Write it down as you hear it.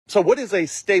So what is a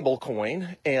stable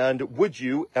coin, and would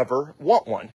you ever want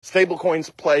one?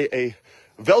 Stablecoins play a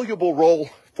valuable role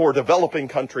for developing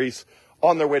countries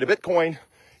on their way to Bitcoin.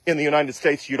 In the United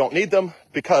States, you don't need them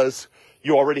because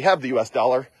you already have the US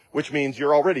dollar, which means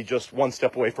you're already just one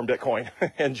step away from Bitcoin.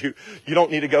 And you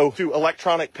don't need to go to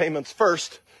electronic payments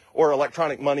first or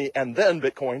electronic money and then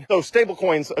Bitcoin. So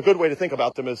stablecoins, a good way to think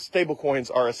about them is stablecoins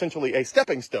are essentially a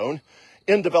stepping stone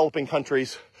in developing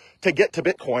countries to get to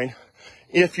Bitcoin.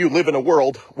 If you live in a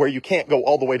world where you can't go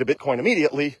all the way to Bitcoin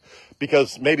immediately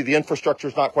because maybe the infrastructure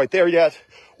is not quite there yet,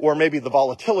 or maybe the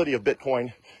volatility of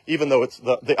Bitcoin, even though it's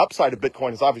the upside of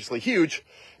Bitcoin is obviously huge,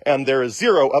 and there is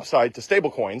zero upside to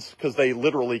stablecoins because they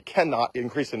literally cannot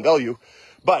increase in value,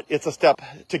 but it's a step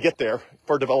to get there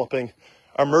for developing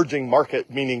emerging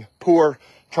market, meaning poor,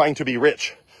 trying to be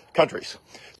rich countries.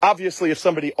 Obviously, if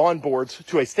somebody onboards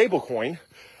to a stablecoin,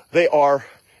 they are,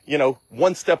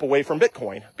 one step away from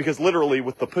Bitcoin because literally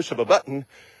with the push of a button,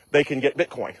 they can get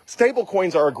Bitcoin.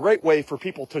 Stablecoins are a great way for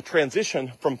people to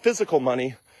transition from physical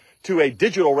money to a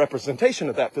digital representation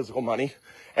of that physical money.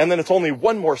 And then it's only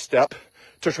one more step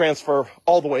to transfer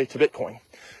all the way to Bitcoin.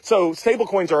 So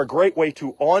stablecoins are a great way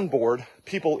to onboard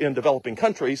people in developing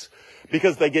countries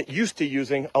because they get used to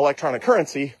using electronic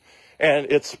currency. And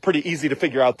it's pretty easy to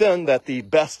figure out then that the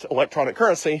best electronic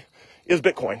currency is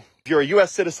Bitcoin. If you're a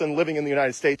U.S. citizen living in the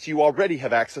United States, you already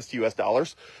have access to U.S.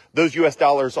 dollars. Those U.S.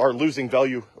 dollars are losing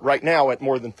value right now at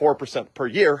more than 4% per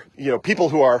year. People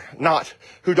who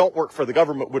don't work for the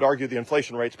government would argue the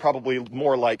inflation rate's probably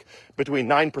more like between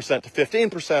 9% to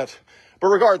 15%. But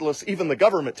regardless, even the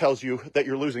government tells you that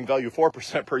you're losing value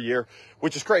 4% per year,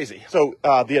 which is crazy. So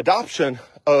the adoption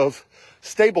of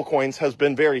stablecoins has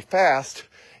been very fast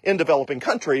in developing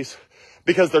countries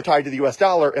because they're tied to the US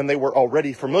dollar and they were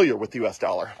already familiar with the US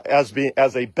dollar as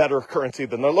a better currency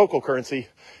than their local currency.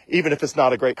 Even if it's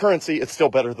not a great currency, it's still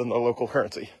better than their local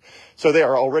currency. So they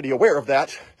are already aware of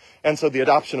that. And so the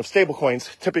adoption of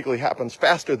stablecoins typically happens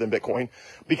faster than Bitcoin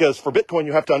because for Bitcoin,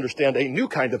 you have to understand a new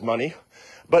kind of money.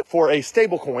 But for a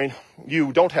stablecoin,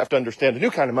 you don't have to understand a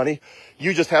new kind of money.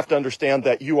 You just have to understand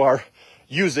that you are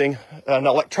using an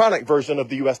electronic version of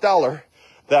the US dollar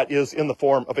that is in the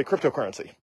form of a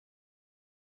cryptocurrency.